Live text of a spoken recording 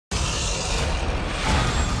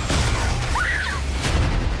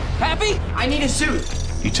Happy? I need a suit.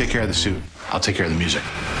 You take care of the suit. I'll take care of the music.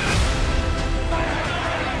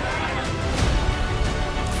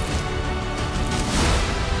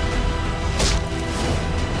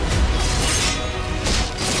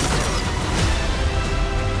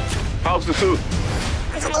 How's the suit?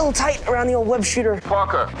 It's a little tight around the old web shooter.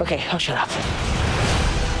 Parker. Okay, I'll shut up.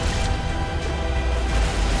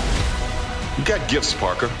 You got gifts,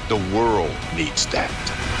 Parker. The world needs that.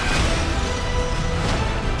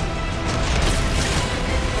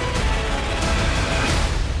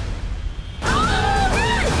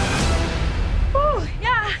 Oh,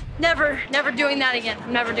 yeah. Never doing that again.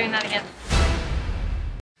 I'm never doing that again.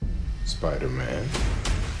 Spider-Man.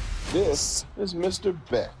 This is Mr.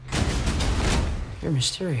 Beck. You're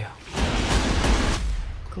Mysterio.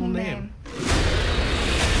 Cool name.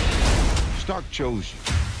 Stark chose you.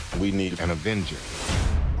 We need an Avenger.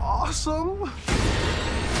 Awesome.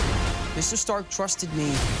 Mr. Stark trusted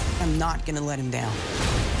me. I'm not gonna let him down.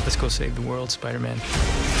 Let's go save the world, Spider-Man.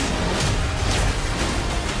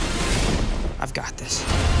 I've got this.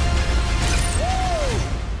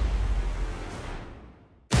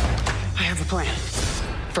 I have a plan.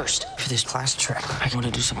 First, for this class trip, I want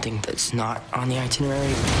to do something that's not on the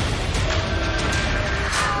itinerary.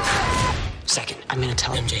 Second, I'm gonna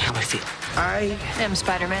tell MJ how I feel. I am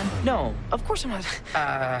Spider-Man. No, of course I'm not.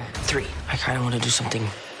 Three, I kind of want to do something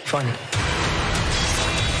fun.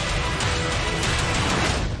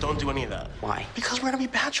 Don't do any of that. Why? Because we're gonna be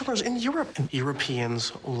bachelors in Europe. And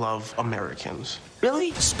Europeans love Americans.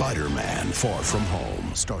 Really? Spider-Man Far From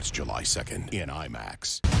Home starts July 2nd in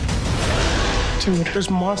IMAX. Dude, there's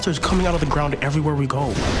monsters coming out of the ground everywhere we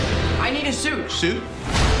go. I need a suit. Suit?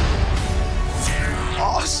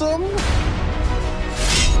 Awesome.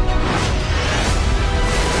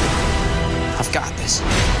 I've got this.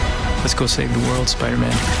 Let's go save the world,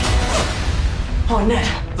 Spider-Man. Oh,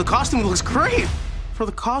 Ned. The costume looks great for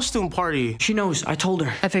the costume party. She knows. I told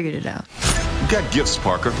her. I figured it out. You got gifts,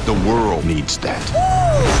 Parker. The world needs that.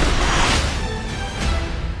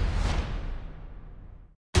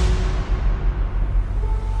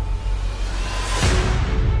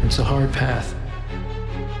 It's a hard path.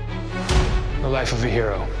 The life of a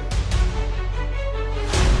hero.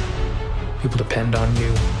 People depend on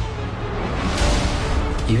you.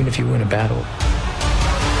 Even if you win a battle,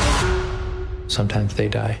 sometimes they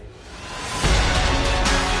die.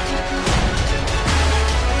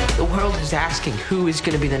 The world is asking who is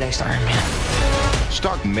going to be the next Iron Man.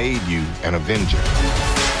 Stark made you an Avenger.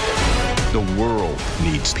 The world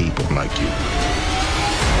needs people like you.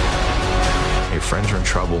 Your friends are in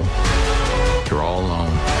trouble. You're all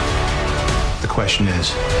alone. The question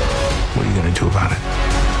is, what are you gonna do about it?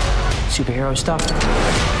 Superhero stuff.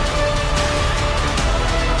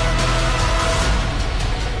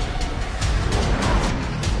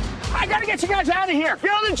 I gotta get you guys out of here.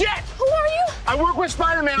 Get on the jet. Who are you? I work with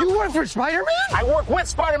Spider-Man. You work for Spider-Man? I work with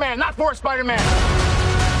Spider-Man, not for Spider-Man.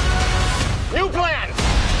 New plan.